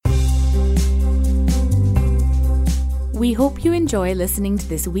We hope you enjoy listening to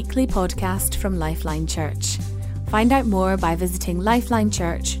this weekly podcast from Lifeline Church. Find out more by visiting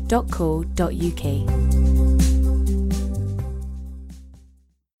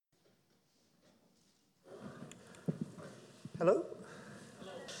lifelinechurch.co.uk. Hello?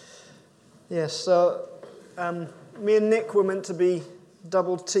 Yes, so me and Nick were meant to be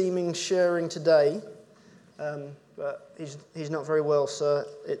double teaming sharing today, but he's not very well, so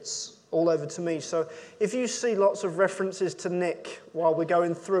it's all over to me. So if you see lots of references to Nick while we're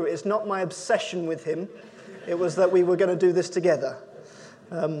going through, it's not my obsession with him. It was that we were going to do this together.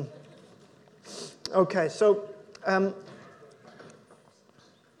 Okay, so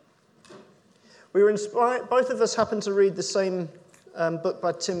we were inspired. Both of us happened to read the same book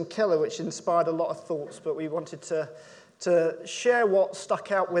by Tim Keller, which inspired a lot of thoughts, but we wanted to share what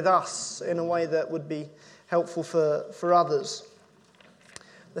stuck out with us in a way that would be helpful for others.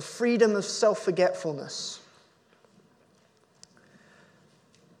 The freedom of self-forgetfulness.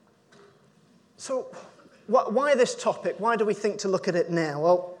 So, why this topic? Why do we think to look at it now?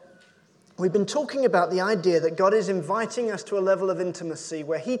 Well, we've been talking about the idea that God is inviting us to a level of intimacy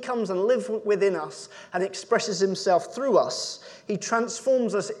where He comes and lives within us and expresses Himself through us. He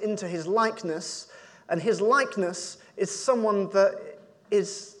transforms us into His likeness, and His likeness is someone that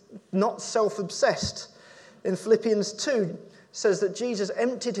is not self-obsessed. In Philippians 2, says that Jesus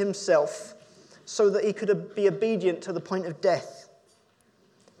emptied Himself so that He could be obedient to the point of death.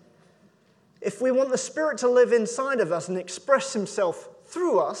 If we want the Spirit to live inside of us and express Himself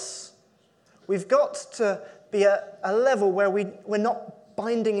through us, we've got to be at a level where we're not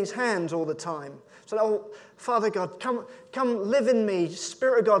binding His hands all the time. So, oh, Father God, come live in me.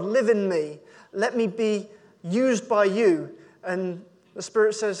 Spirit of God, live in me. Let me be used by You. And the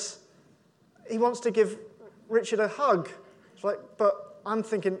Spirit says He wants to give Richard a hug. It's like, but I'm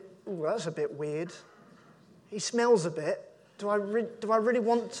thinking, ooh, that's a bit weird. He smells a bit. Do I really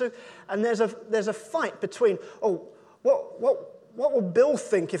want to? And there's a fight between, oh, what will Bill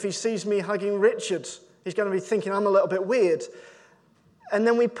think if he sees me hugging Richard? He's going to be thinking I'm a little bit weird. And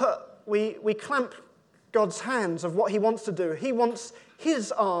then we clamp God's hands of what He wants to do. He wants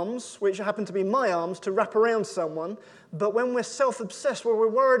His arms, which happen to be my arms, to wrap around someone. But when we're self-obsessed, where we're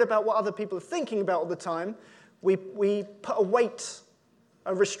worried about what other people are thinking about all the time, we put a weight,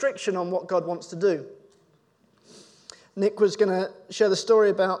 a restriction on what God wants to do. Nick was going to share the story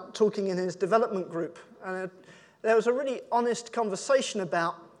about talking in his development group. And there was a really honest conversation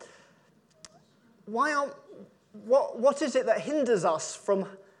about what is it that hinders us from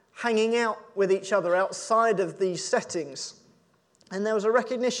hanging out with each other outside of these settings. And there was a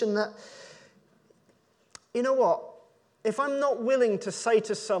recognition that, you know what, if I'm not willing to say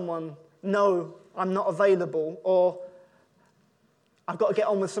to someone, no, I'm not available, or I've got to get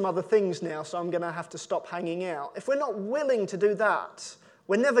on with some other things now, so I'm going to have to stop hanging out. If we're not willing to do that,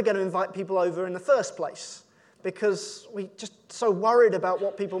 we're never going to invite people over in the first place because we're just so worried about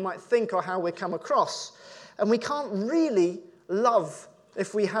what people might think or how we come across. And we can't really love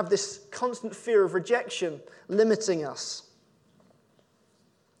if we have this constant fear of rejection limiting us.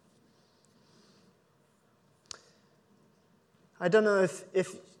 I don't know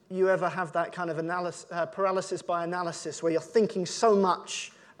if you ever have that kind of paralysis by analysis where you're thinking so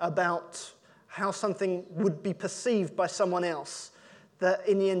much about how something would be perceived by someone else that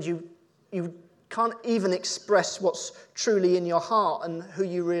in the end you can't even express what's truly in your heart and who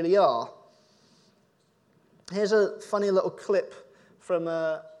you really are. Here's a funny little clip from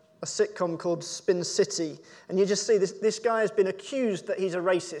a sitcom called Spin City, and you just see this guy has been accused that he's a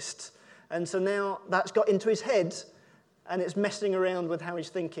racist, and so now that's got into his head and it's messing around with how he's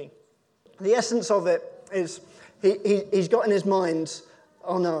thinking. The essence of it is he's got in his mind,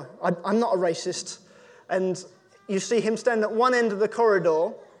 oh no, I'm not a racist. And you see him stand at one end of the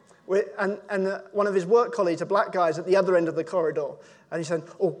corridor, and one of his work colleagues, a black guy, is at the other end of the corridor. And he's saying,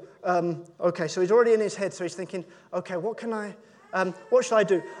 okay, so he's already in his head, so he's thinking, okay, what should I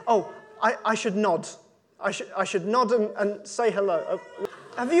do? Oh, I should nod. I should nod and say hello.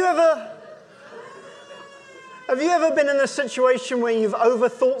 Have you ever been in a situation where you've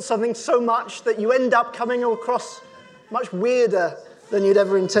overthought something so much that you end up coming across much weirder than you'd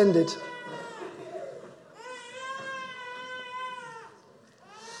ever intended?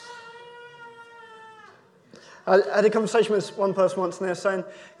 I had a conversation with one person once, and they were saying,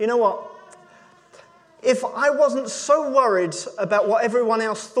 you know what? If I wasn't so worried about what everyone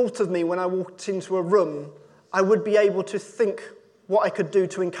else thought of me when I walked into a room, I would be able to think what I could do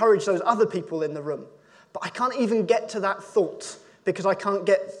to encourage those other people in the room. But I can't even get to that thought because I can't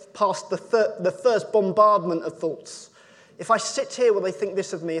get past the first bombardment of thoughts. If I sit here, will they think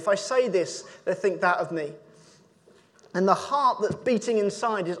this of me? If I say this, they think that of me. And the heart that's beating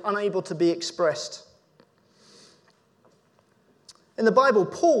inside is unable to be expressed. In the Bible,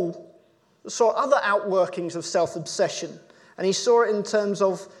 Paul saw other outworkings of self-obsession, and he saw it in terms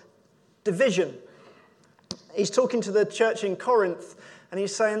of division. He's talking to the church in Corinth, and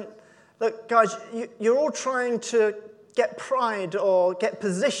he's saying, look, guys, you're all trying to get pride or get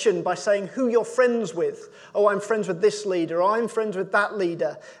position by saying who you're friends with. Oh, I'm friends with this leader, or I'm friends with that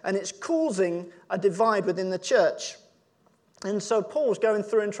leader. And it's causing a divide within the church. And so Paul's going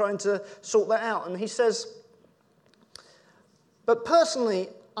through and trying to sort that out. And he says, but personally,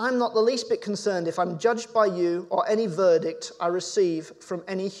 I'm not the least bit concerned if I'm judged by you or any verdict I receive from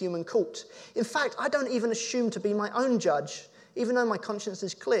any human court. In fact, I don't even assume to be my own judge, even though my conscience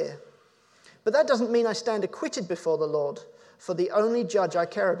is clear. But that doesn't mean I stand acquitted before the Lord, for the only judge I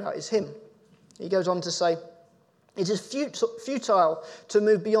care about is him. He goes on to say, it is futile to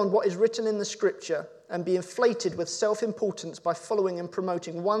move beyond what is written in the scripture and be inflated with self-importance by following and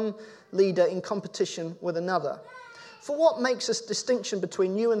promoting one leader in competition with another. For what makes a distinction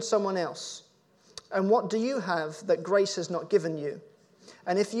between you and someone else? And what do you have that grace has not given you?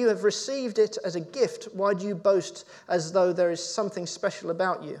 And if you have received it as a gift, why do you boast as though there is something special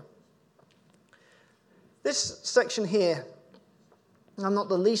about you? This section here, I'm not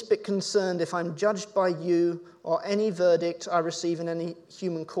the least bit concerned if I'm judged by you or any verdict I receive in any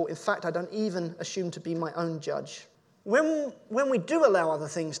human court. In fact, I don't even assume to be my own judge. When we do allow other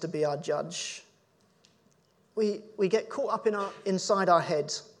things to be our judge, we get caught up inside our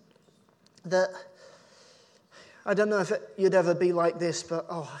heads that, I don't know if you'd ever be like this, but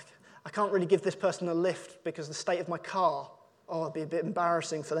I can't really give this person a lift because the state of my car. It'd be a bit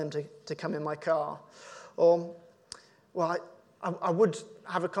embarrassing for them to come in my car. Or, well, I would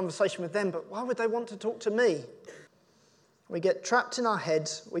have a conversation with them, but why would they want to talk to me? We get trapped in our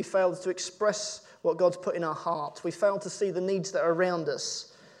heads. We fail to express what God's put in our heart. We fail to see the needs that are around us.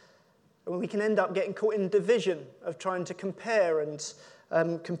 And we can end up getting caught in division of trying to compare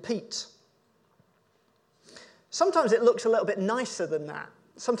and compete. Sometimes it looks a little bit nicer than that.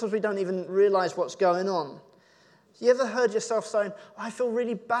 Sometimes we don't even realize what's going on. You ever heard yourself saying, I feel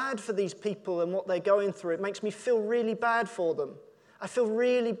really bad for these people and what they're going through. It makes me feel really bad for them. I feel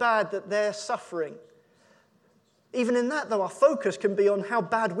really bad that they're suffering. Even in that, though, our focus can be on how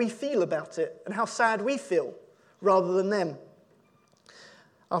bad we feel about it and how sad we feel rather than them.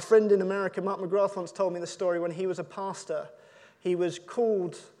 Our friend in America, Mark McGrath, once told me the story when he was a pastor. He was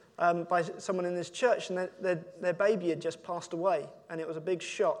called by someone in his church, and their baby had just passed away, and it was a big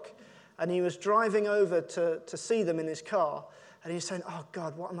shock. And he was driving over to see them in his car, and he was saying, oh,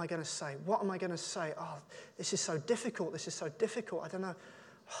 God, what am I going to say? What am I going to say? Oh, this is so difficult. This is so difficult. I don't know.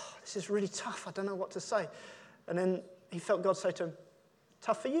 Oh, this is really tough. I don't know what to say. And then he felt God say to him,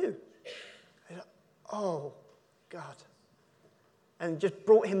 tough for you. He's like, oh, God. And just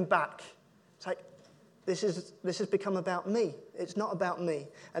brought him back. It's like, this has become about me. It's not about me.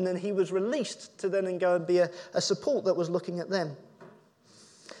 And then he was released to then go and be a support that was looking at them.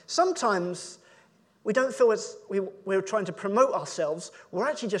 Sometimes we don't feel as we're trying to promote ourselves. We're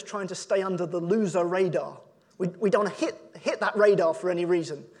actually just trying to stay under the loser radar. We don't want to hit that radar for any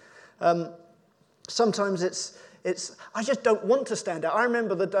reason. Sometimes it's I just don't want to stand out. I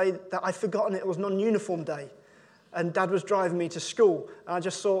remember the day that I'd forgotten it was non-uniform day. And Dad was driving me to school, and I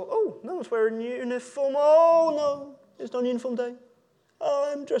just saw, no one's wearing uniform. Oh, no, it's not uniform day. Oh,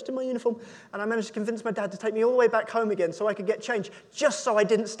 I'm dressed in my uniform. And I managed to convince my dad to take me all the way back home again so I could get changed, just so I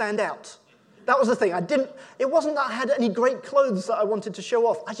didn't stand out. That was the thing. It wasn't that I had any great clothes that I wanted to show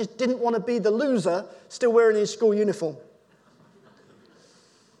off. I just didn't want to be the loser still wearing his school uniform.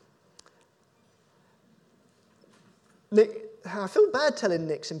 Nick, I feel bad telling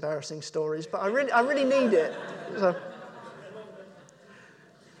Nick's embarrassing stories, but I really need it. So,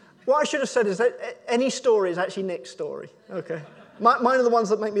 what I should have said is that any story is actually Nick's story. Okay, mine are the ones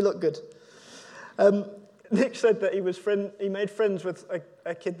that make me look good. Nick said that he made friends with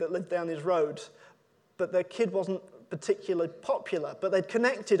a kid that lived down his road, but the kid wasn't particularly popular, but they'd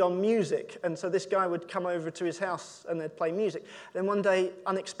connected on music, and so this guy would come over to his house and they'd play music. Then one day,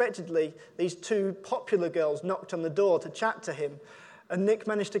 unexpectedly, these two popular girls knocked on the door to chat to him, and Nick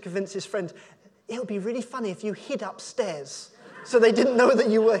managed to convince his friend, it would be really funny if you hid upstairs, so they didn't know that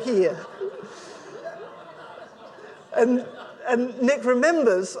you were here. And Nick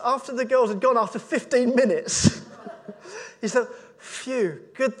remembers, after the girls had gone after 15 minutes, he said, phew,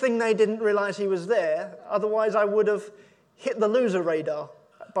 good thing they didn't realize he was there. Otherwise, I would have hit the loser radar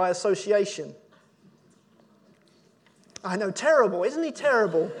by association. I know, terrible. Isn't he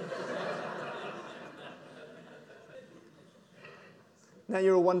terrible? Now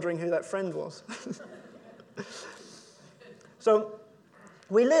you're all wondering who that friend was. So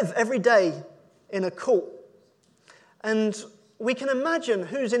we live every day in a court, and we can imagine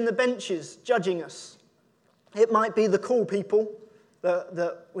who's in the benches judging us. It might be the cool people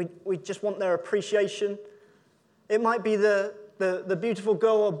that we just want their appreciation. It might be the beautiful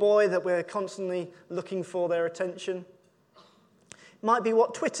girl or boy that we're constantly looking for their attention. It might be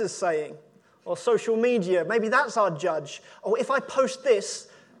what Twitter's saying, or social media. Maybe that's our judge. Or if I post this,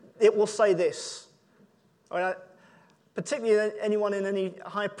 it will say this. All right? Particularly anyone in any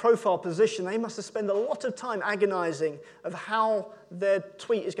high-profile position, they must have spent a lot of time agonizing of how their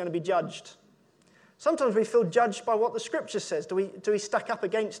tweet is going to be judged. Sometimes we feel judged by what the Scripture says. Do we stack up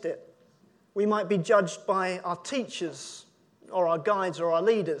against it? We might be judged by our teachers or our guides or our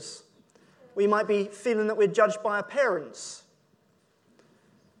leaders. We might be feeling that we're judged by our parents.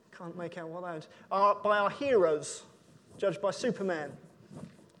 Can't make out what that is. By our heroes, judged by Superman.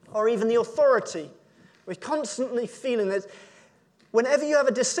 Or even the authority. We're constantly feeling that whenever you have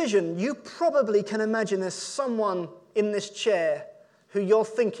a decision, you probably can imagine there's someone in this chair who you're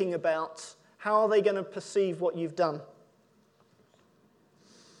thinking about. How are they going to perceive what you've done?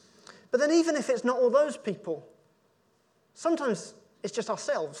 But then even if it's not all those people, sometimes it's just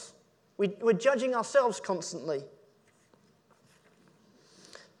ourselves. We're judging ourselves constantly.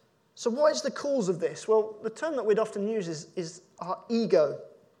 So what is the cause of this? Well, the term that we'd often use is our ego.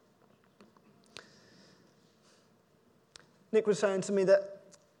 Nick was saying to me that,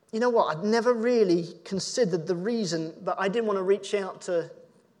 you know what, I'd never really considered the reason that I didn't want to reach out to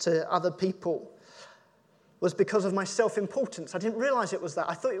other people was because of my self-importance. I didn't realize it was that.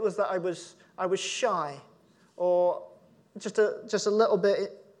 I thought it was that I was shy or just a little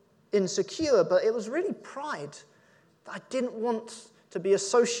bit insecure, but it was really pride. I didn't want to be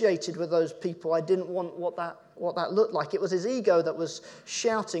associated with those people. I didn't want what that looked like. It was his ego that was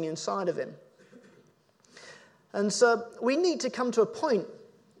shouting inside of him. And so we need to come to a point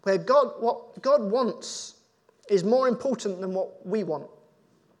where what God wants is more important than what we want.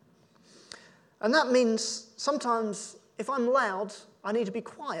 And that means sometimes if I'm loud, I need to be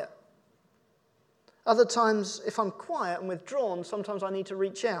quiet. Other times, if I'm quiet and withdrawn, sometimes I need to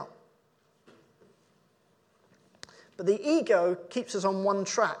reach out. But the ego keeps us on one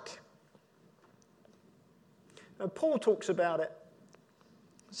track. Now, Paul talks about it.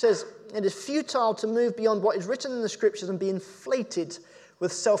 It says, it is futile to move beyond what is written in the Scriptures and be inflated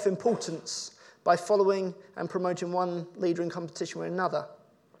with self-importance by following and promoting one leader in competition with another.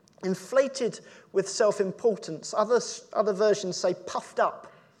 Inflated with self-importance. Other versions say puffed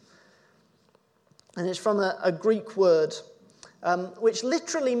up. And it's from a Greek word, which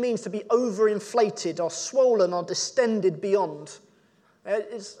literally means to be overinflated or swollen or distended beyond.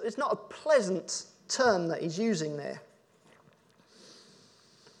 It's not a pleasant term that he's using there.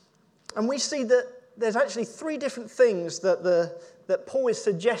 And we see that there's actually three different things that Paul is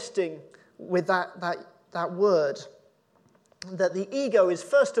suggesting with that word. That the ego is,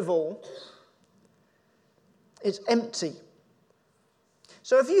 first of all, it's empty.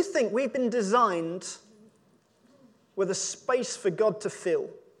 So if you think we've been designed with a space for God to fill,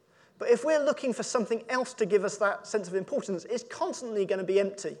 but if we're looking for something else to give us that sense of importance, it's constantly going to be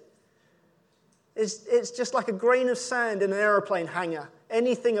empty. It's just like a grain of sand in an aeroplane hangar,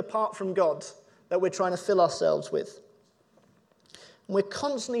 anything apart from God that we're trying to fill ourselves with. And we're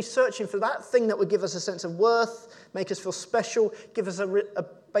constantly searching for that thing that would give us a sense of worth, make us feel special, give us a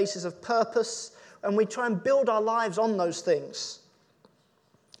basis of purpose, and we try and build our lives on those things.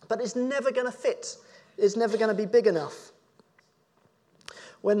 But it's never going to fit. It's never going to be big enough.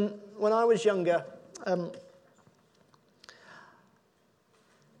 When I was younger,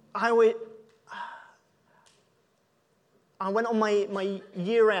 I went on my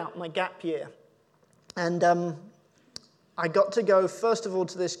year out, my gap year, and I got to go, first of all,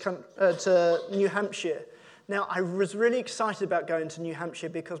 to New Hampshire. Now, I was really excited about going to New Hampshire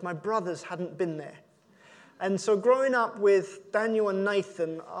because my brothers hadn't been there. And so growing up with Daniel and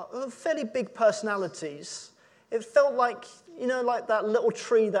Nathan, fairly big personalities, it felt like, like that little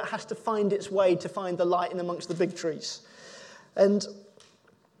tree that has to find its way to find the light in amongst the big trees. And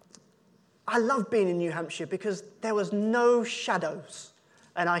I loved being in New Hampshire because there was no shadows.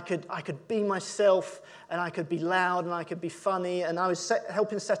 And I could be myself, and I could be loud, and I could be funny, and I was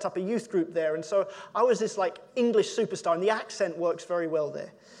helping set up a youth group there. And so I was this English superstar, and the accent works very well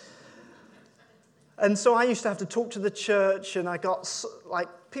there. And so I used to have to talk to the church, and I got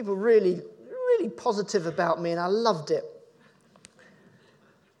people really, really positive about me, and I loved it.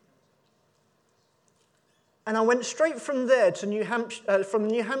 And I went straight from there to New Hampshire, from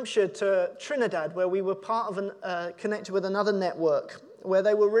New Hampshire to Trinidad, where we were part of connected with another network, where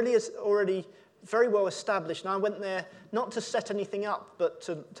they were really already very well established, and I went there not to set anything up, but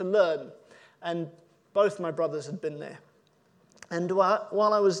to learn. And both my brothers had been there. And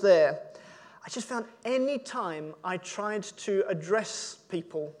while I was there, I just found any time I tried to address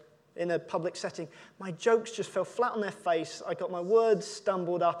people in a public setting, my jokes just fell flat on their face. I got my words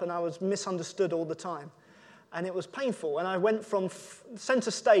stumbled up, and I was misunderstood all the time. And it was painful. And I went from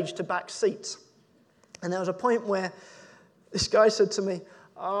center stage to back seat. And there was a point where this guy said to me,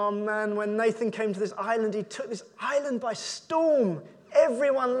 "Oh man, when Nathan came to this island, he took this island by storm.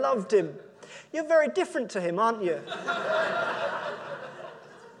 Everyone loved him." You're very different to him, aren't you?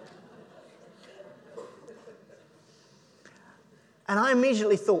 And I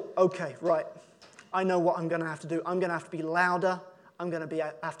immediately thought, okay, right, I know what I'm going to have to do. I'm going to have to be louder. I'm going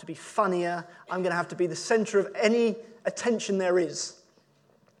to have to be funnier. I'm going to have to be the center of any attention there is.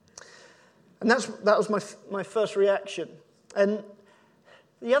 And that was my first reaction. And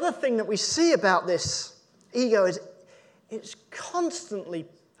the other thing that we see about this ego is it's constantly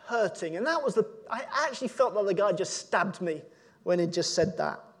hurting. And I actually felt that the guy just stabbed me when he just said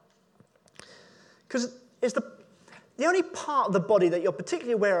that. Because it's the only part of the body that you're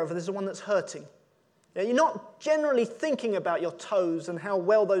particularly aware of is the one that's hurting. You're not generally thinking about your toes and how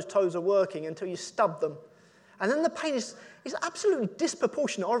well those toes are working until you stub them. And then the pain is absolutely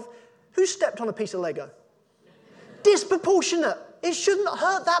disproportionate. Or who stepped on a piece of Lego? Disproportionate. It shouldn't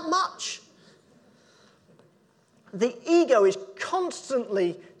hurt that much. The ego is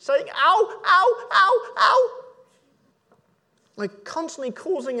constantly saying, ow, ow, ow, ow. Like constantly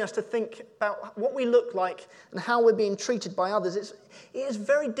causing us to think about what we look like and how we're being treated by others. It is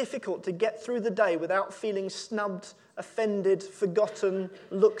very difficult to get through the day without feeling snubbed, offended, forgotten,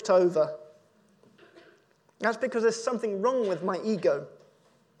 looked over. That's because there's something wrong with my ego.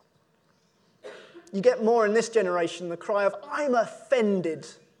 You get more in this generation, the cry of, "I'm offended."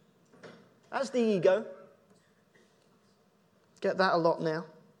 That's the ego. Get that a lot now.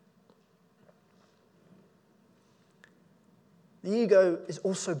 The ego is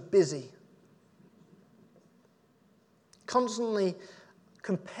also busy. Constantly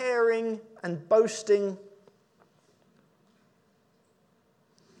comparing and boasting.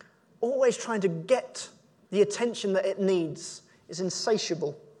 Always trying to get the attention that it needs. Is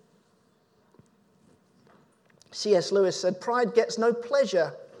insatiable. C.S. Lewis said, "Pride gets no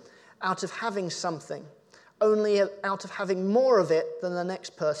pleasure out of having something, only out of having more of it than the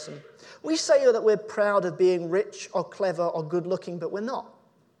next person. We say that we're proud of being rich or clever or good-looking, but we're not.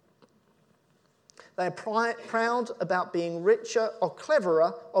 They are proud about being richer or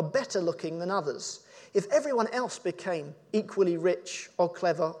cleverer or better-looking than others. If everyone else became equally rich or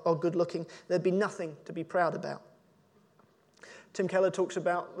clever or good-looking, there'd be nothing to be proud about." Tim Keller talks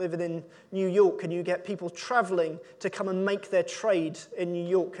about living in New York, and you get people traveling to come and make their trade in New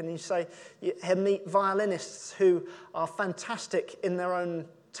York. And you meet violinists who are fantastic in their own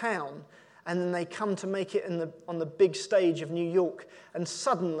town, and then they come to make it on the big stage of New York, and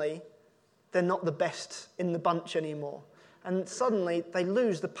suddenly they're not the best in the bunch anymore. And suddenly they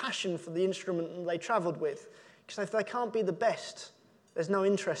lose the passion for the instrument that they traveled with. Because if they can't be the best, there's no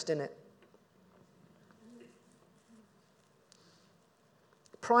interest in it.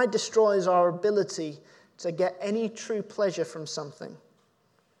 Pride destroys our ability to get any true pleasure from something.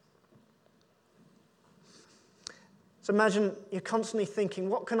 So imagine you're constantly thinking,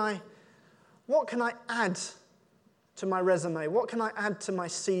 what can I add to my resume? What can I add to my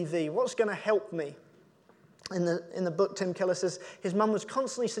CV? What's going to help me? In the book, Tim Keller says his mum was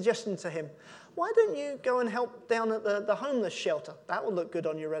constantly suggesting to him, "Why don't you go and help down at the homeless shelter? That will look good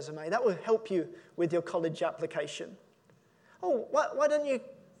on your resume. That will help you with your college application. Oh, why don't you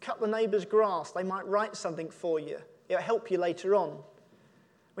cut the neighbour's grass? They might write something for you. It'll help you later on."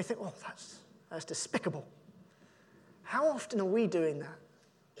 We think, "Oh, that's despicable." How often are we doing that?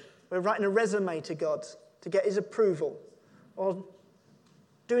 We're writing a resume to God to get his approval, or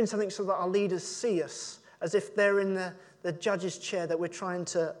doing something so that our leaders see us, as if they're in the judge's chair that we're trying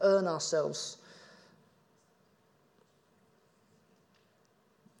to earn ourselves.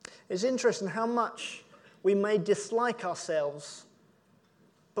 It's interesting how much we may dislike ourselves,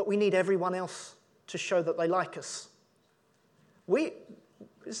 but we need everyone else to show that they like us.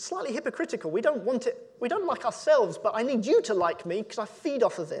 It's slightly hypocritical. We don't want it. We don't like ourselves, but I need you to like me because I feed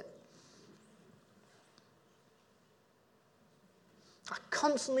off of it. I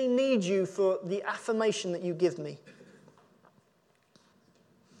constantly need you for the affirmation that you give me.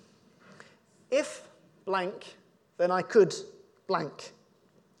 If blank, then I could blank.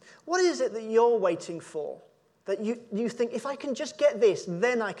 What is it that you're waiting for? That you think, if I can just get this,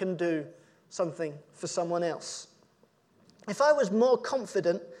 then I can do something for someone else. If I was more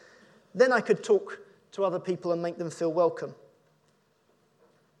confident, Then I could talk to other people and make them feel welcome.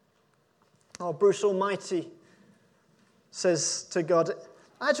 Oh, Bruce Almighty says to God,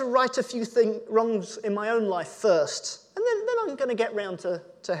 I had to right a few wrongs in my own life first, and then I'm going to get round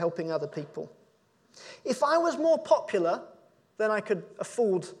to helping other people. If I was more popular, then I could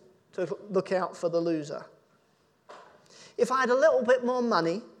afford to look out for the loser. If I had a little bit more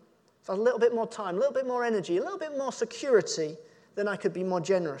money, if I had a little bit more time, a little bit more energy, a little bit more security, then I could be more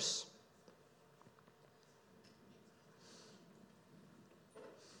generous.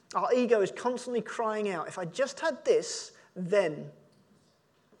 Our ego is constantly crying out, if I just had this, then.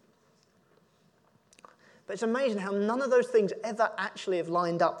 But it's amazing how none of those things ever actually have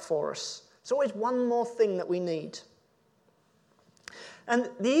lined up for us. There's always one more thing that we need. And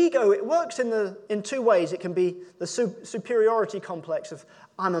the ego, it works in two ways. It can be the superiority complex of,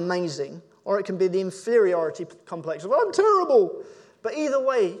 I'm amazing, or it can be the inferiority complex of, I'm terrible. But either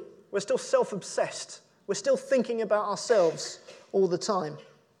way, we're still self-obsessed. We're still thinking about ourselves all the time.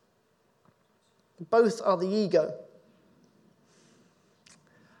 Both are the ego.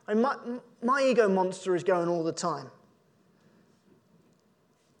 And my ego monster is going all the time.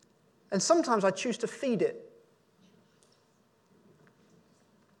 And sometimes I choose to feed it.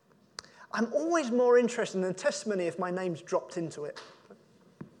 I'm always more interested in the testimony if my name's dropped into it.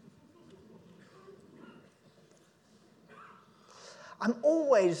 I'm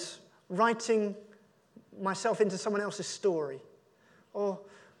always writing myself into someone else's story. Or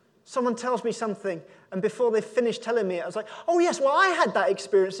someone tells me something, and before they've finished telling me it, I was like, oh yes, well I had that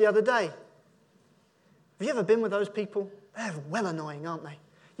experience the other day. Have you ever been with those people? They're well annoying, aren't they?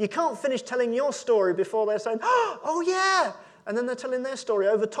 You can't finish telling your story before they're saying, oh yeah, and then they're telling their story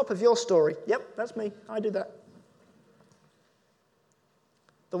over top of your story. Yep, that's me. I do that.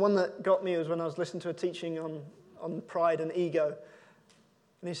 The one that got me was when I was listening to a teaching on pride and ego.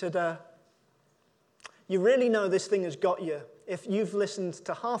 And he said, you really know this thing has got you if you've listened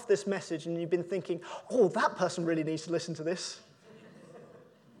to half this message and you've been thinking, oh, that person really needs to listen to this.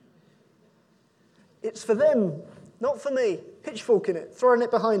 It's for them, not for me. Pitchfork in it, throwing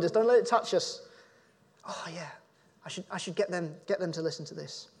it behind us. Don't let it touch us. Oh, yeah. I should get them to listen to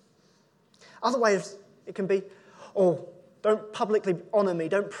this. Otherwise, it can be, oh, don't publicly honor me,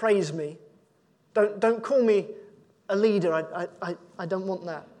 don't praise me, don't call me a leader. I don't want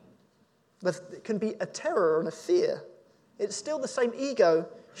that. It can be a terror and a fear. It's still the same ego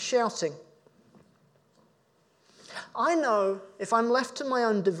shouting. I know if I'm left to my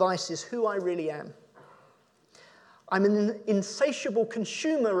own devices who I really am. I'm an insatiable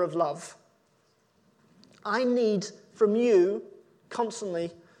consumer of love. I need from you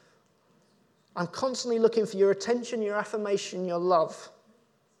constantly, I'm constantly looking for your attention, your affirmation, your love.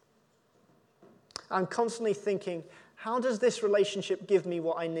 I'm constantly thinking, how does this relationship give me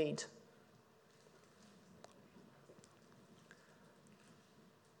what I need?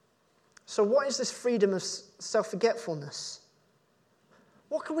 So what is this freedom of self-forgetfulness?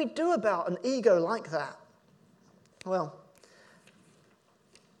 What can we do about an ego like that? Well,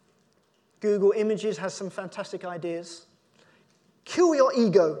 Google Images has some fantastic ideas. Kill your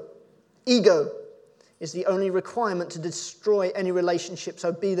ego. Ego is the only requirement to destroy any relationship,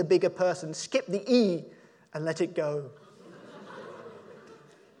 so be the bigger person. Skip the E and let it go.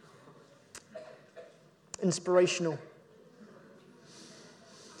 Inspirational.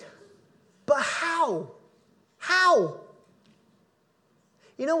 But how? How?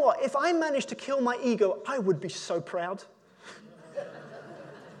 You know what? If I managed to kill my ego, I would be so proud.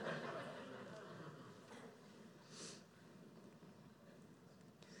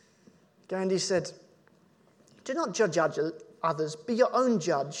 Gandhi said, do not judge others, be your own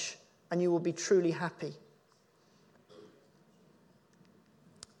judge, and you will be truly happy.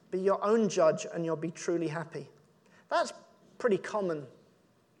 Be your own judge, and you'll be truly happy. That's a pretty common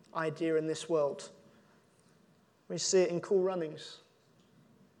idea in this world. We see it in Cool Runnings.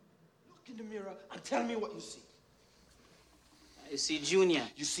 Look in the mirror and tell me what you see. I see Junior.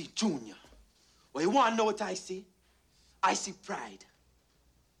 You see Junior. Well, you want to know what I see? I see pride.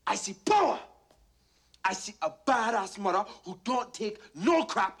 I see power. I see a badass mother who don't take no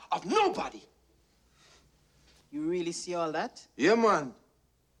crap of nobody. You really see all that? Yeah, man.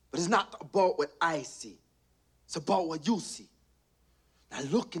 But it's not about what I see. It's about what you see. Now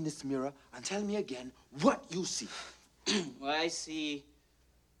look in this mirror and tell me again what you see. Well, I see...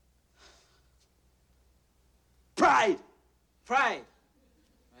 Pride. Pride.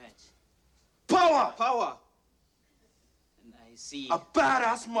 Right. Power. Power. And I see... A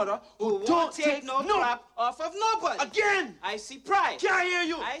badass mother who don't take no crap off of nobody. Again. I see pride. Can't hear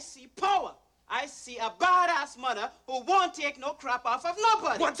you. I see power. I see a badass mother who won't take no crap off of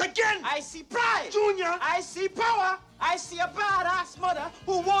nobody. Once again! I see pride. Junior! I see power. I see a badass mother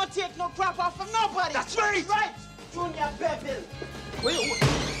who won't take no crap off of nobody. That's right! Right, Junior Bevel. Wait,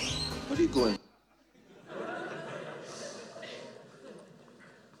 where are you going?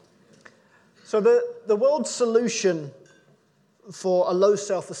 So the world's solution for a low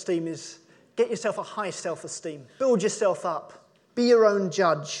self-esteem is get yourself a high self-esteem. Build yourself up. Be your own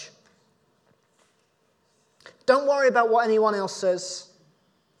judge. Don't worry about what anyone else says.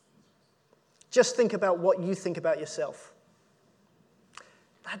 Just think about what you think about yourself.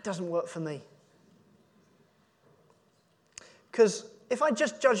 That doesn't work for me. Because if I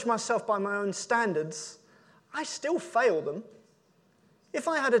just judge myself by my own standards, I still fail them. If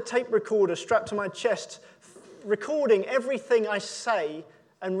I had a tape recorder strapped to my chest, recording everything I say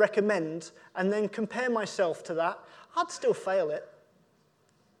and recommend, and then compare myself to that, I'd still fail it.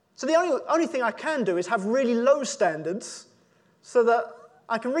 So the only thing I can do is have really low standards so that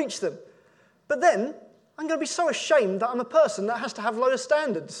I can reach them. But then, I'm going to be so ashamed that I'm a person that has to have lower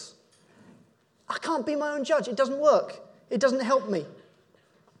standards. I can't be my own judge. It doesn't work. It doesn't help me.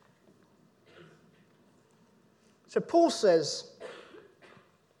 So Paul says,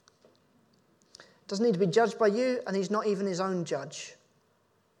 doesn't need to be judged by you, and he's not even his own judge.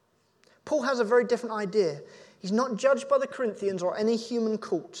 Paul has a very different idea. He's not judged by the Corinthians or any human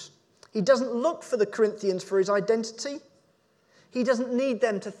court. He doesn't look for the Corinthians for his identity. He doesn't need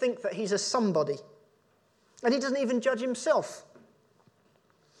them to think that he's a somebody. And he doesn't even judge himself.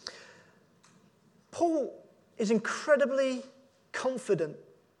 Paul is incredibly confident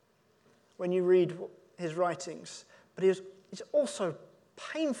when you read his writings, but he's also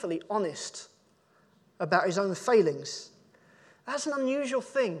painfully honest about his own failings. That's an unusual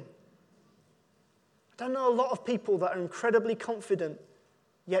thing. I don't know a lot of people that are incredibly confident,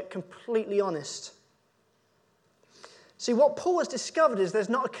 yet completely honest. See, what Paul has discovered is there's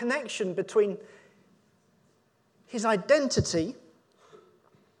not a connection between his identity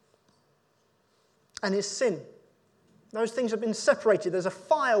and his sin. Those things have been separated. There's a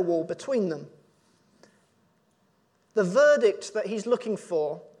firewall between them. The verdict that he's looking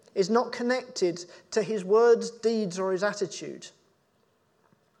for is not connected to his words, deeds, or his attitude.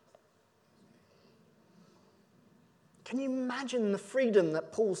 Can you imagine the freedom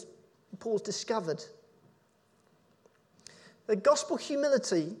that Paul's discovered? The gospel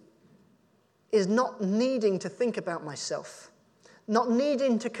humility is not needing to think about myself, not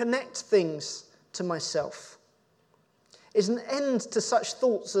needing to connect things to myself. It's an end to such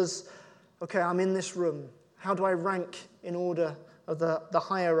thoughts as, okay, I'm in this room. How do I rank in order of the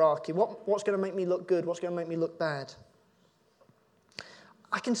hierarchy? What's going to make me look good? What's going to make me look bad?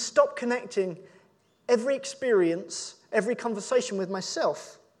 I can stop connecting every experience, every conversation with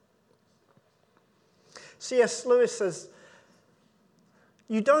myself. C.S. Lewis says,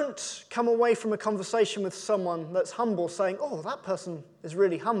 you don't come away from a conversation with someone that's humble saying, oh, that person is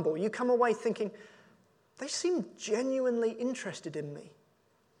really humble. You come away thinking, they seem genuinely interested in me.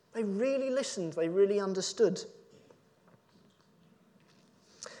 They really listened. They really understood.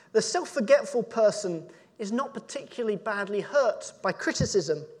 The self-forgetful person is not particularly badly hurt by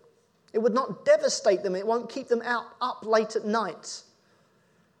criticism. It would not devastate them. It won't keep them up late at night.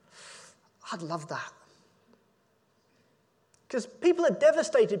 I'd love that. Because people are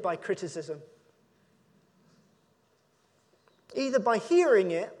devastated by criticism. Either by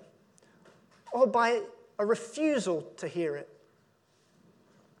hearing it or by a refusal to hear it.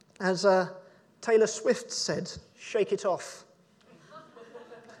 As Taylor Swift said, shake it off.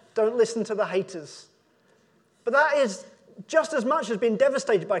 Don't listen to the haters. But that is just as much as being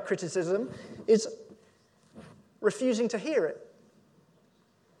devastated by criticism is refusing to hear it.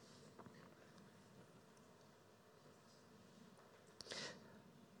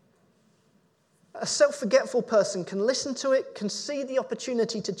 A self-forgetful person can listen to it, can see the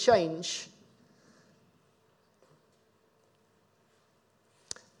opportunity to change.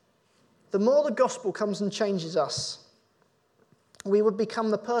 The more the gospel comes and changes us, we would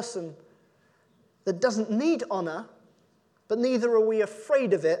become the person that doesn't need honor, but neither are we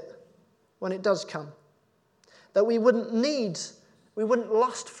afraid of it when it does come. That we wouldn't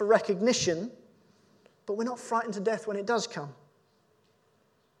lust for recognition, but we're not frightened to death when it does come.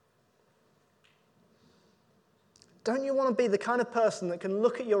 Don't you want to be the kind of person that can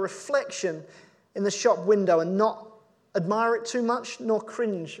look at your reflection in the shop window and not admire it too much, nor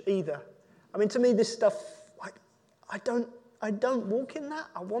cringe either? I mean, to me, this stuff, I don't walk in that.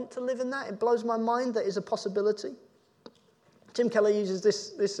 I want to live in that. It blows my mind that is a possibility. Tim Keller uses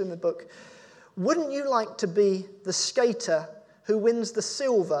this in the book. Wouldn't you like to be the skater who wins the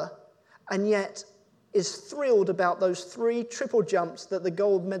silver and yet is thrilled about those 3 triple jumps that the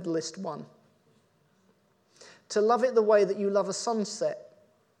gold medalist won. To love it the way that you love a sunset,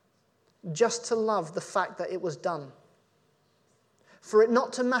 just to love the fact that it was done. For it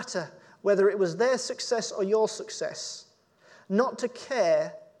not to matter whether it was their success or your success, not to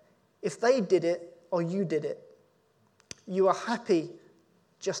care if they did it or you did it. You are happy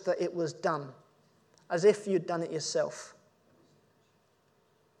just that it was done, as if you'd done it yourself.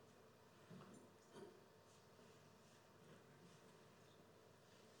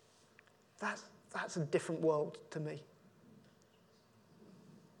 That's a different world to me.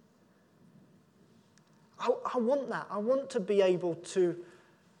 I want that. I want to be able to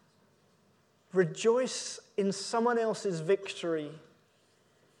rejoice in someone else's victory,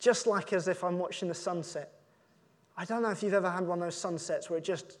 just like as if I'm watching the sunset. I don't know if you've ever had one of those sunsets where it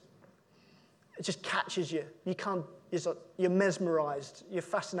just catches you. You're mesmerized. You're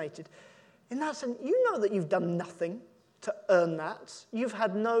fascinated. In that sense, you know that you've done nothing to earn that. You've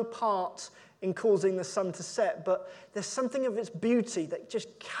had no part in causing the sun to set, but there's something of its beauty that just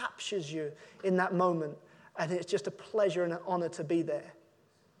captures you in that moment, and it's just a pleasure and an honor to be there.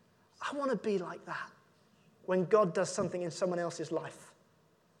 I want to be like that when God does something in someone else's life.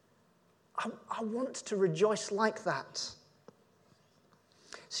 I want to rejoice like that.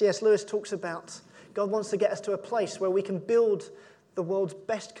 C.S. Lewis talks about God wants to get us to a place where we can build the world's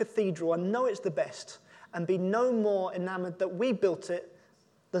best cathedral and know it's the best and be no more enamored that we built it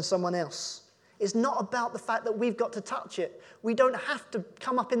than someone else. It's not about the fact that we've got to touch it. We don't have to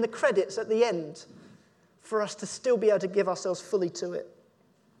come up in the credits at the end for us to still be able to give ourselves fully to it.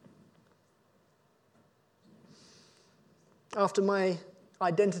 After my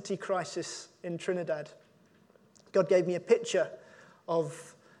identity crisis in Trinidad, God gave me a picture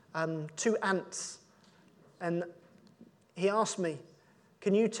of 2 ants, and he asked me,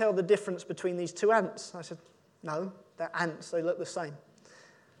 "Can you tell the difference between these 2 ants?" I said, "No, they're ants, they look the same."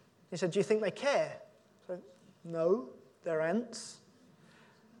 He said, "Do you think they care?" I said, "No, they're ants."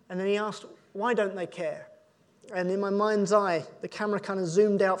 And then he asked, "Why don't they care?" And in my mind's eye, the camera kind of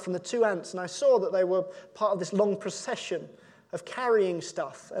zoomed out from the 2 ants, and I saw that they were part of this long procession of carrying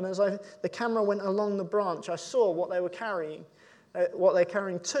stuff. And as the camera went along the branch, I saw what they were carrying, what they're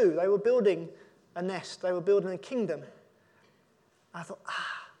carrying too. They were building a nest. They were building a kingdom. I thought,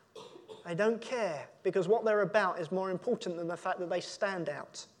 they don't care, because what they're about is more important than the fact that they stand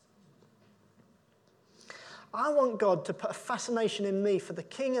out. I want God to put a fascination in me for the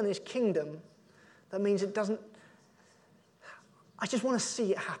King and his kingdom that means it doesn't... I just want to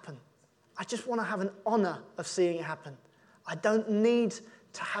see it happen. I just want to have an honor of seeing it happen. I don't need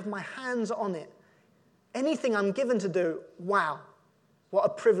to have my hands on it. Anything I'm given to do, wow, what a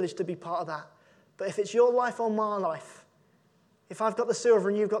privilege to be part of that. But if it's your life or my life, if I've got the silver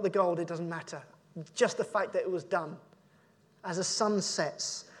and you've got the gold, it doesn't matter. Just the fact that it was done. As the sun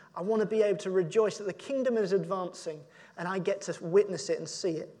sets, I want to be able to rejoice that the kingdom is advancing and I get to witness it and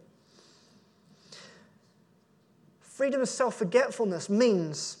see it. Freedom of self-forgetfulness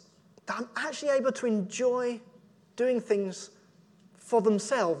means that I'm actually able to enjoy doing things for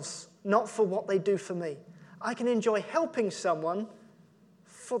themselves, not for what they do for me. I can enjoy helping someone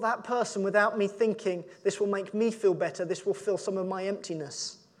for that person without me thinking, this will make me feel better, this will fill some of my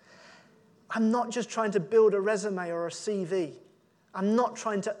emptiness. I'm not just trying to build a resume or a CV. I'm not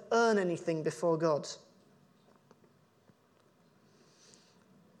trying to earn anything before God.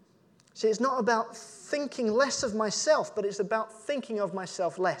 See, it's not about thinking less of myself, but it's about thinking of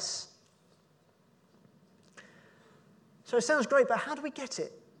myself less. So it sounds great, but how do we get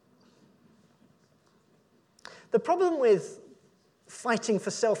it? The problem with fighting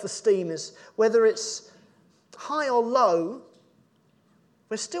for self-esteem is whether it's high or low,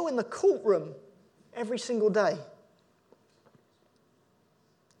 we're still in the courtroom every single day.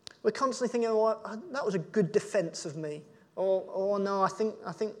 We're constantly thinking, oh, that was a good defense of me. Or no, I think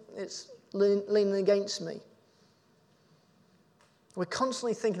it's leaning against me. We're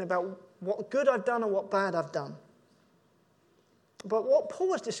constantly thinking about what good I've done or what bad I've done. But what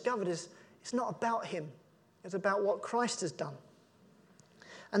Paul has discovered is it's not about him. It's about what Christ has done.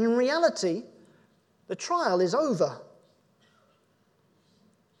 And in reality, the trial is over.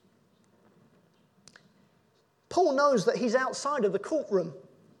 Paul knows that he's outside of the courtroom.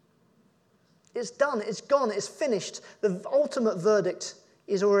 It's done, it's gone, it's finished. The ultimate verdict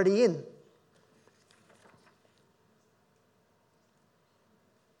is already in.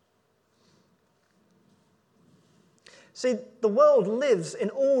 See, the world lives in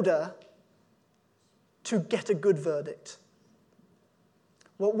order to get a good verdict.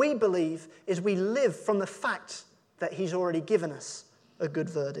 What we believe is we live from the fact that he's already given us a good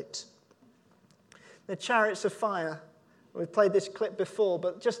verdict. They're chariots of fire. We've played this clip before,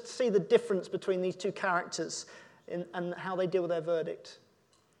 but just see the difference between these two characters and how they deal with their verdict.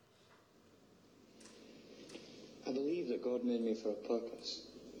 I believe that God made me for a purpose,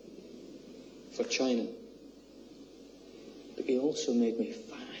 for China. But he also made me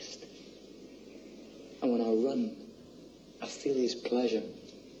fast. And when I run, I feel his pleasure.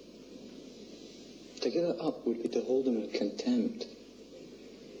 To give it up would be to hold him in contempt.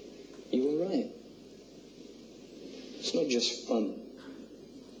 You were right. It's not just fun.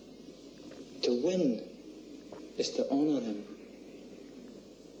 To win is to honour him.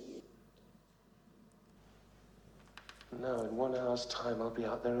 Now, in 1 hour's time, I'll be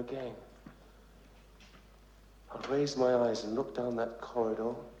out there again. I'll raise my eyes and look down that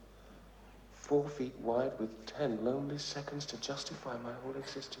corridor, 4 feet wide with 10 lonely seconds to justify my whole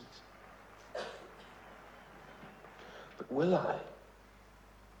existence. But will I?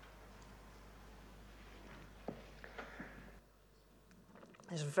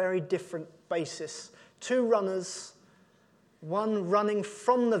 It's a very different basis. 2 runners, one running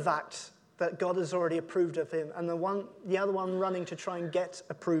from the vat that God has already approved of him, and the other one running to try and get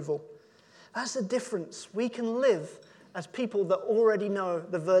approval. That's the difference. We can live as people that already know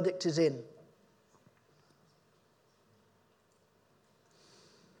the verdict is in.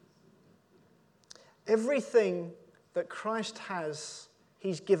 Everything that Christ has,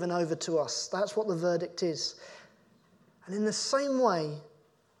 he's given over to us. That's what the verdict is. And in the same way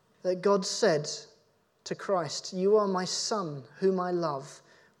that God said to Christ, "You are my son, whom I love.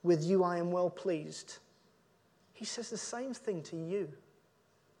 With you I am well pleased." He says the same thing to you.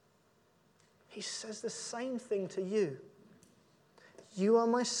 He says the same thing to you. You are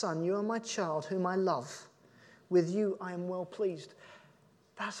my son, you are my child, whom I love. With you I am well pleased.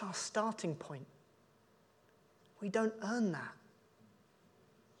 That's our starting point. We don't earn that.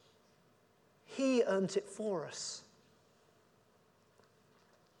 He earned it for us.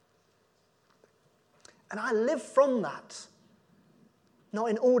 And I live from that, not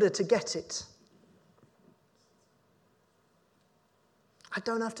in order to get it. I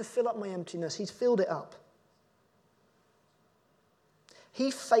don't have to fill up my emptiness. He's filled it up.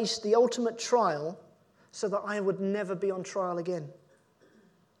 He faced the ultimate trial so that I would never be on trial again.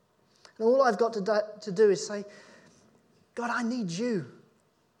 And all I've got to do is say, God, I need you.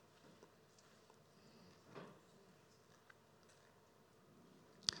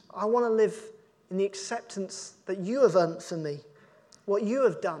 I want to live in the acceptance that you have earned for me, what you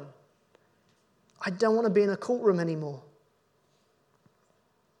have done. I don't want to be in a courtroom anymore.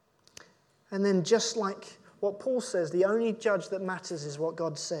 And then just like what Paul says, the only judge that matters is what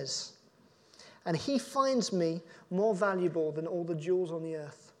God says. And he finds me more valuable than all the jewels on the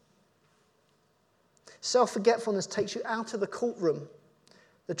earth. Self-forgetfulness takes you out of the courtroom.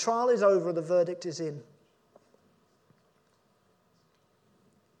 The trial is over, the verdict is in.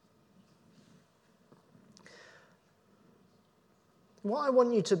 What I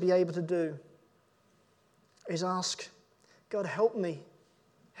want you to be able to do is ask, God, help me.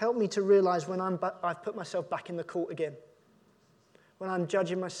 Help me to realize when I've put myself back in the court again. When I'm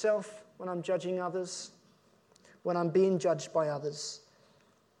judging myself, when I'm judging others, when I'm being judged by others.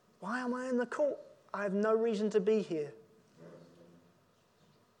 Why am I in the court? I have no reason to be here.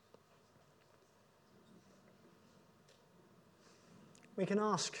 We can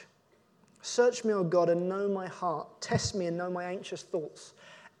ask, search me, O God, and know my heart. Test me and know my anxious thoughts.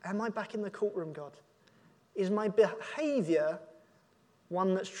 Am I back in the courtroom, God? Is my behavior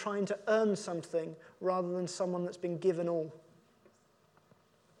one that's trying to earn something rather than someone that's been given all?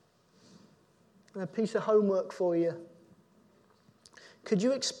 And a piece of homework for you. Could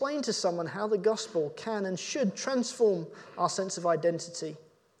you explain to someone how the gospel can and should transform our sense of identity?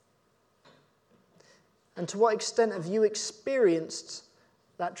 And to what extent have you experienced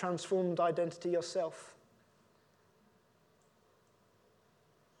that transformed identity yourself?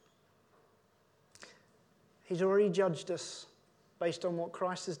 He's already judged us based on what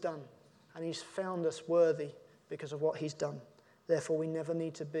Christ has done, and he's found us worthy because of what he's done. Therefore, we never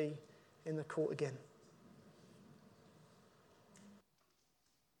need to be in the court again.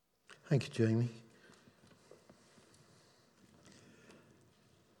 Thank you, Jamie.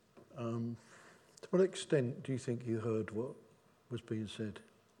 To what extent do you think you heard what was being said?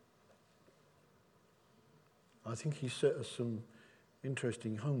 I think he set us some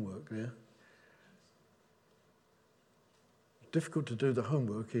interesting homework there. Difficult to do the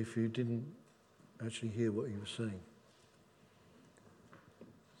homework if you didn't actually hear what he was saying.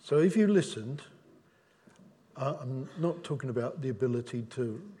 So if you listened, I'm not talking about the ability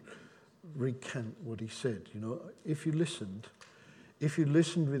to recant what he said. You know, if you listened, if you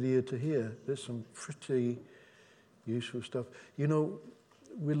listened with ear to hear, there's some pretty useful stuff. You know,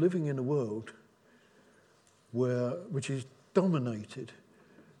 we're living in a world which is dominated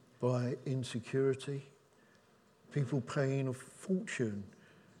by insecurity, people paying a fortune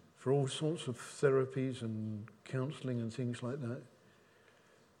for all sorts of therapies and counselling and things like that.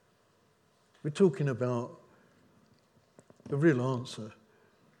 We're talking about the real answer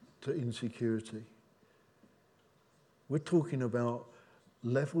to insecurity. We're talking about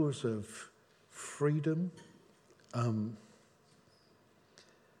levels of freedom,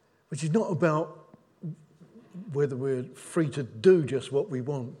 which is not about whether we're free to do just what we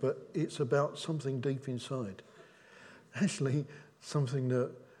want, but it's about something deep inside. Actually, something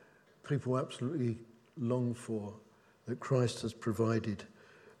that people absolutely long for, that Christ has provided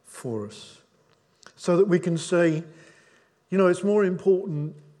for us. So that we can say, you know, it's more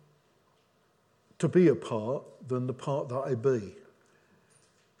important to be a part than the part that I be.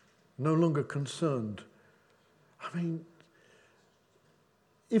 No longer concerned. I mean,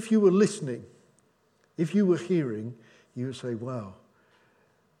 if you were listening, if you were hearing, you would say, wow,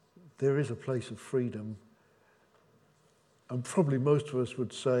 there is a place of freedom. And probably most of us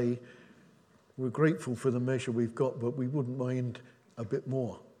would say, we're grateful for the measure we've got, but we wouldn't mind a bit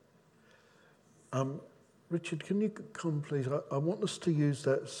more. Richard, can you come, please? I want us to use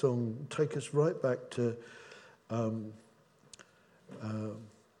that song, take us right back to,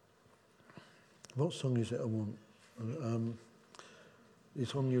 what song is it I want?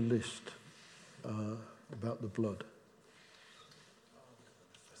 It's on your list, about the blood.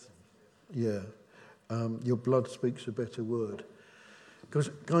 Yeah, your blood speaks a better word. Because,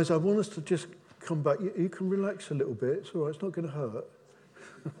 guys, I want us to just come back. You can relax a little bit. It's all right. It's not going to hurt.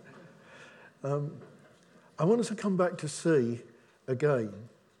 I want us to come back to see again.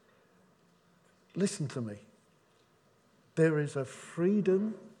 Listen to me. There is a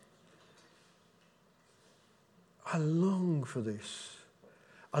freedom. I long for this.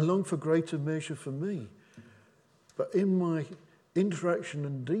 I long for greater measure for me. But in my interaction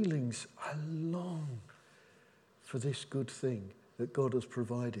and dealings, I long for this good thing that God has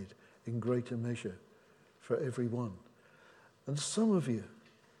provided in greater measure for everyone. And some of you,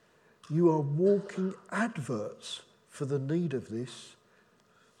 you are walking adverts for the need of this.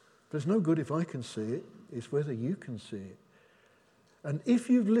 But it's no good if I can see it. It's whether you can see it. And if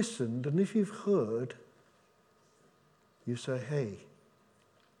you've listened and if you've heard, you say, hey,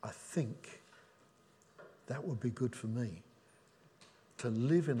 I think that would be good for me. To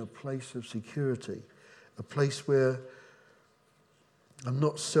live in a place of security, a place where I'm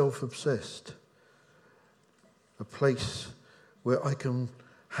not self-obsessed, a place where I can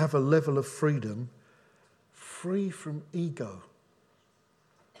have a level of freedom free from ego.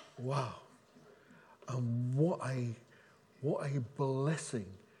 Wow. And what a blessing,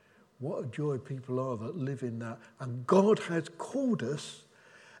 what a joy people are that live in that. And God has called us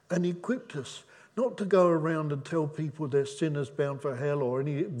and equipped us, not to go around and tell people they're sinners bound for hell or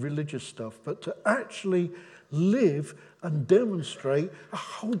any religious stuff, but to actually live and demonstrate a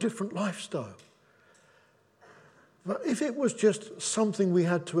whole different lifestyle. But if it was just something we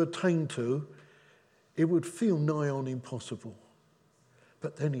had to attain to, it would feel nigh on impossible.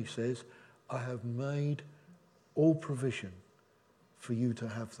 But then he says, I have made all provision for you to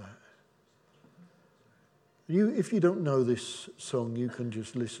have that. If you don't know this song, you can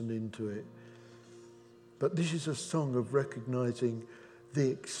just listen into it. But this is a song of recognizing the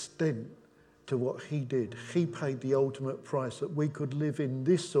extent to what he did. He paid the ultimate price that we could live in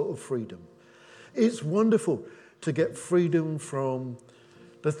this sort of freedom. It's wonderful to get freedom from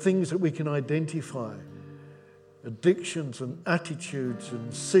the things that we can identify, addictions and attitudes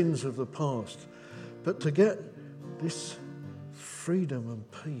and sins of the past. But to get this freedom and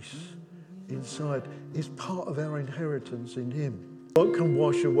peace inside is part of our inheritance in him. What can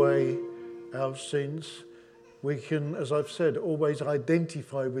wash away our sins? We can, as I've said, always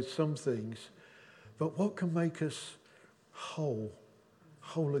identify with some things. But what can make us whole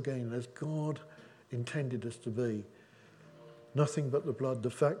again, as God intended us to be? Nothing but the blood,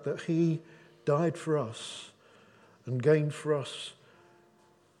 the fact that he died for us and gained for us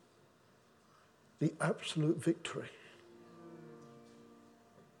the absolute victory.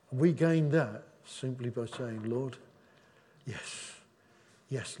 We gain that simply by saying, Lord, yes,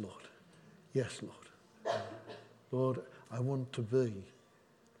 yes, Lord, yes, Lord. Lord, I want to be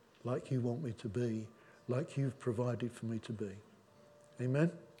like you want me to be, like you've provided for me to be. Amen?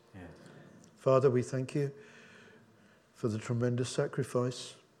 Yes. Father, we thank you for the tremendous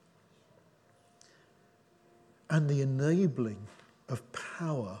sacrifice and the enabling of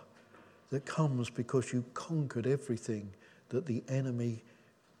power that comes because you conquered everything that the enemy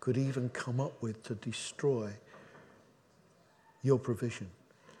could even come up with to destroy your provision.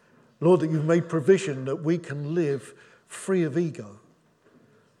 Lord, that you've made provision that we can live free of ego,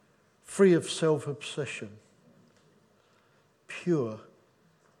 free of self-obsession, pure,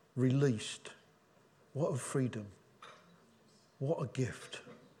 released. What a freedom. What a gift.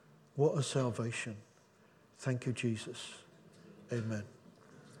 What a salvation. Thank you, Jesus. Amen.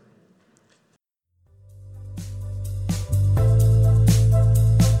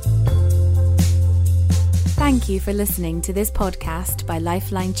 Thank you for listening to this podcast by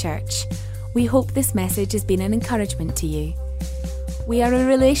Lifeline Church. We hope this message has been an encouragement to you. We are a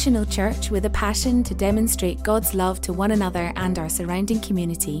relational church with a passion to demonstrate God's love to one another and our surrounding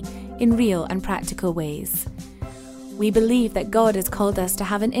community in real and practical ways. We believe that God has called us to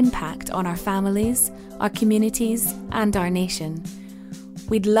have an impact on our families, our communities, and our nation.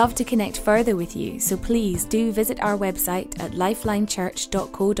 We'd love to connect further with you, so please do visit our website at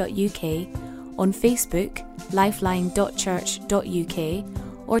lifelinechurch.co.uk, on Facebook, lifeline.church.uk,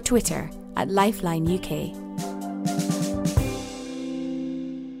 or Twitter @LifelineUK.